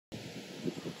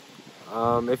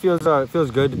It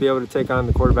feels good to be able to take on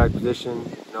the quarterback position.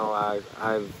 You know,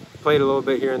 I've played a little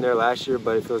bit here and there last year,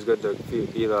 but it feels good to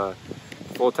be the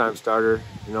full-time starter.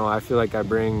 You know, I feel like I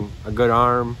bring a good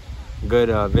arm, good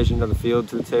vision of the field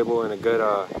to the table, and a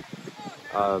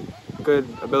good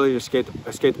ability to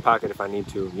escape the pocket if I need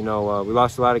to. You know, we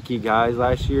lost a lot of key guys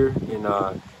last year. In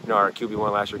our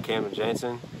QB1 last year, Camden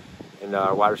Jansen, and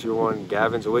our wide receiver one,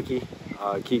 Gavin Zawicki.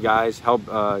 Key guys help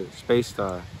space,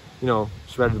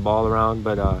 spread the ball around.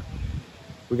 But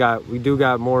we do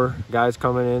got more guys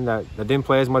coming in that didn't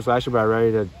play as much last year, but are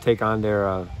ready to take on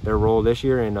their role this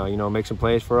year and make some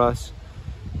plays for us.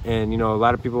 And a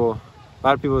lot of people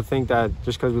think that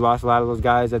just because we lost a lot of those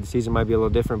guys, that the season might be a little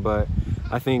different. But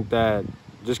I think that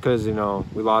just because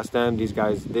we lost them, these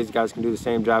guys can do the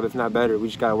same job, if not better. We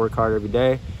just gotta work hard every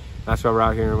day. That's why we're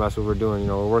out here and that's what we're doing.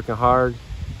 We're working hard.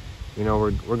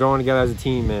 We're going together as a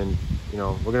team, and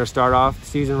we're gonna start off the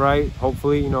season right,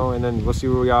 hopefully. And then we'll see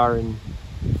where we are in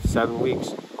 7 weeks.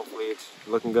 Hopefully, it's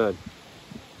looking good.